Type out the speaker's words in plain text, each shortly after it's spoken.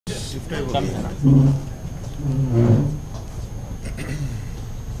అందరికీ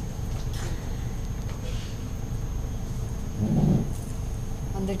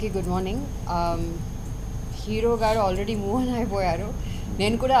good morning. Hero గారు already move on అయిపోయారు.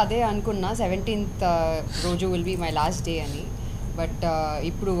 నేను కూడా అదే అనుకున్నా 17th రోజు will be my last day అని. బట్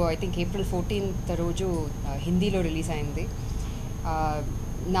ఇప్పుడు ఐ థింక్ April 14th రోజు హిందీలో రిలీజ్ అయింది.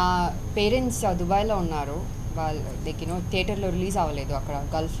 నా పేరెంట్స్ దుబాయ్లో ఉన్నారు. వాళ్ళు థియేటర్లో రిలీజ్ అవ్వలేదు అక్కడ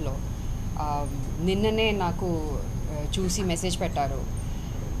గల్ఫ్లో. నిన్ననే నాకు చూసి మెసేజ్ పెట్టారు.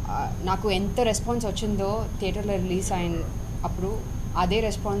 నాకు ఎంత రెస్పాన్స్ వచ్చిందో థియేటర్లో రిలీజ్ అయిన అప్పుడు అదే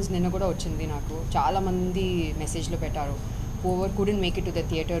రెస్పాన్స్ నిన్న కూడా వచ్చింది. నాకు చాలామంది మెసేజ్లో పెట్టారు. Over couldn't make it to the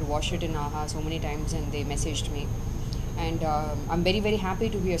theatre, watch it in ఆహా so many times and they messaged me. And I'm very very happy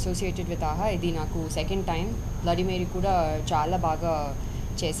to be associated with ఆహా. ఇది నాకు సెకండ్ టైం. బ్లడీ మేరీ కూడా చాలా బాగా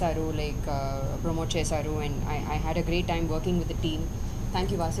చేశారు, లైక్ ప్రమోట్ చేశారు. And I had a great time working with the team.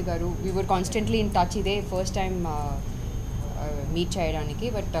 Thank you Vasu గారు. We were constantly in touch. ఇదే ఫస్ట్ టైం మీట్ చేయడానికి,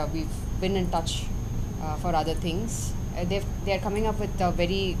 but we been in touch for other things. They are coming up with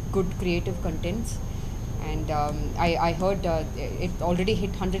very good creative contents, and I heard it already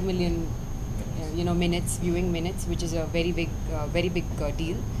hit 100 million minutes, viewing minutes, which is a very big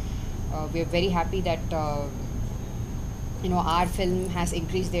deal. We are very happy that our film has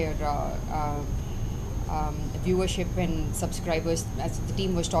increased their viewership and subscribers. As the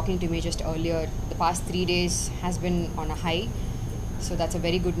team was talking to me just earlier, the past 3 days has been on a high. So that's a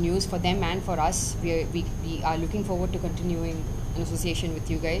very good news for them and for us. We are looking forward to continuing an association with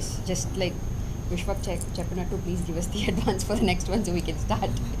you guys. Just like Vishwak Chepinattu, please give us the advance for the next one so we can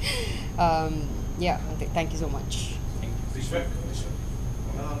start. Yeah, thank you so much. Vishwak.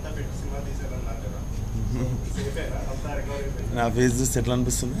 నా face చూస్తే ఎట్లా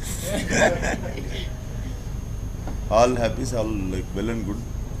అనిపిస్తుంది? All happies, all like well and good.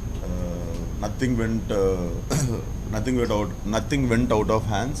 Nothing went out of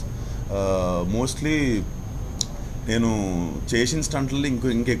hands. Mostly నేను చేసిన స్టంట్లు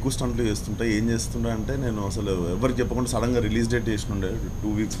ఇంకా ఎక్కువ స్టంట్లు చేస్తుంటా. ఏం చేస్తుంటా అంటే, నేను అసలు ఎవరికి చెప్పకుండా సడన్గా release date చేసినుండే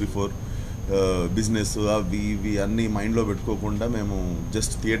 2 weeks before. Business అవి ఇవి అన్నీ మైండ్లో పెట్టుకోకుండా మేము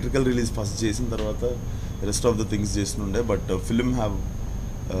జస్ట్ థియేట్రికల్ రిలీజ్ ఫస్ట్ చేసిన తర్వాత rest of the things చేసినుండే. But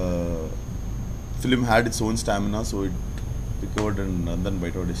film had its own stamina, so it recovered and అందరిని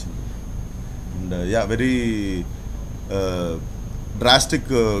బయట పడేసింది. అండ్ వెరీ డ్రాస్టిక్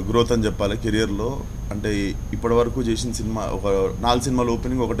గ్రోత్ అని చెప్పాలి కెరియర్లో. అంటే ఇప్పటి వరకు చేసిన సినిమా ఒక 4 సినిమాలు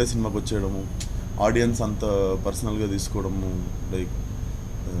ఓపెనింగ్ ఒకటే సినిమాకి వచ్చేయడము, ఆడియన్స్ అంత పర్సనల్గా తీసుకోవడము, like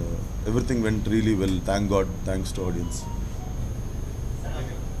everything went really well. Thank God, thanks to audience.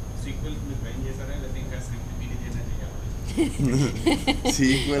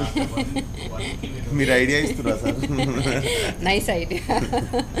 Sequel మీరు ఐడియా ఇస్తున్నా సార్? Nice idea.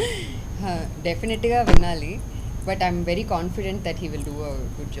 డెఫినెట్గా వినాలి, but I'm very confident that he will do a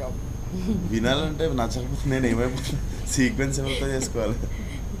good job. వినాలంటే నచ్చకపోతే నేను ఏమైపోతా, సీక్వెన్స్ ఏమైతే చేసుకోవాలి,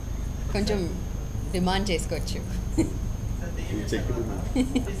 కొంచెం డిమాండ్ చేసుకోవచ్చు.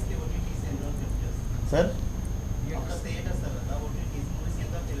 సార్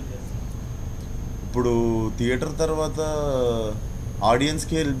ఇప్పుడు థియేటర్ తర్వాత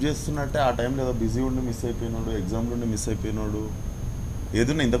ఆడియన్స్కి హెల్ప్ చేస్తున్నట్టే, ఆ టైంలో ఏదో బిజీ ఉండి మిస్ అయిపోయినాడు, ఎగ్జామ్లు ఉండి మిస్ అయిపోయినాడు.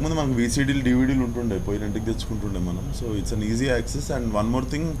 ఏదన్నా ఇంతకుముందు మనకు VCDలు DVDలు ఉంటుండే, పోయిన ఇంటికి తెచ్చుకుంటుండే మనం. So it's an easy access. And one more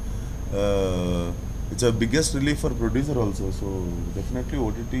thing, it's a biggest relief for producer also. So definitely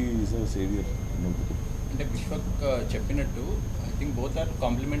OTT is a saviour. అంటే విశ్వక్ చెప్పినట్టు I think both are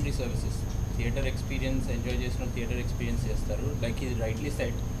complementary services. Theatre experience enjoy చేసిన theatre experience చేస్తారు. Like ఇది rightly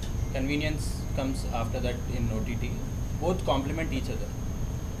set, convenience comes after that in OTT. Both complement each other.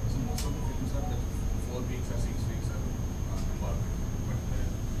 So most of the films are that 4 weeks or 6 weeks are on the market, but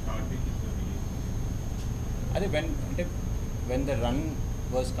third week is the release. అదే when the run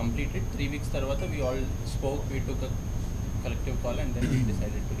was completed 3 weeks tarvata we all spoke, we took a collective call and then we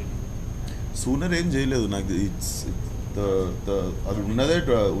decided to release it. Sooner ఏం చేయలేదు నాకు. It's అది ఉన్నదే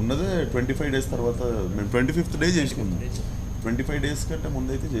 25 days తర్వాత. మేము 25th day చేసుకున్నాం. 25 days కంటే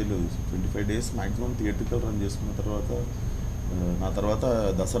ముందైతే చేయలేదు. 25 days మ్యాక్సిమం థియేట్రికల్ రన్ చేసుకున్న తర్వాత, నా తర్వాత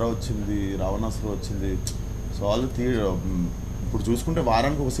దసరా వచ్చింది, రావణాసుర వచ్చింది. సో ఆల్ ఇప్పుడు చూసుకుంటే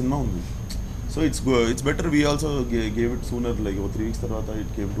వారానికి ఒక సినిమా ఉంది. So it's better we also gave it sooner, like 3 weeks తర్వాత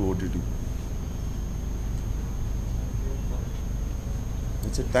it came to OTT.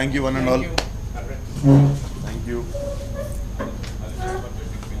 Thank you one and all. Thank you.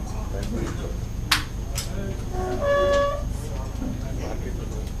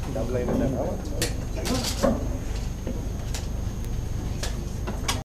 Double అయిన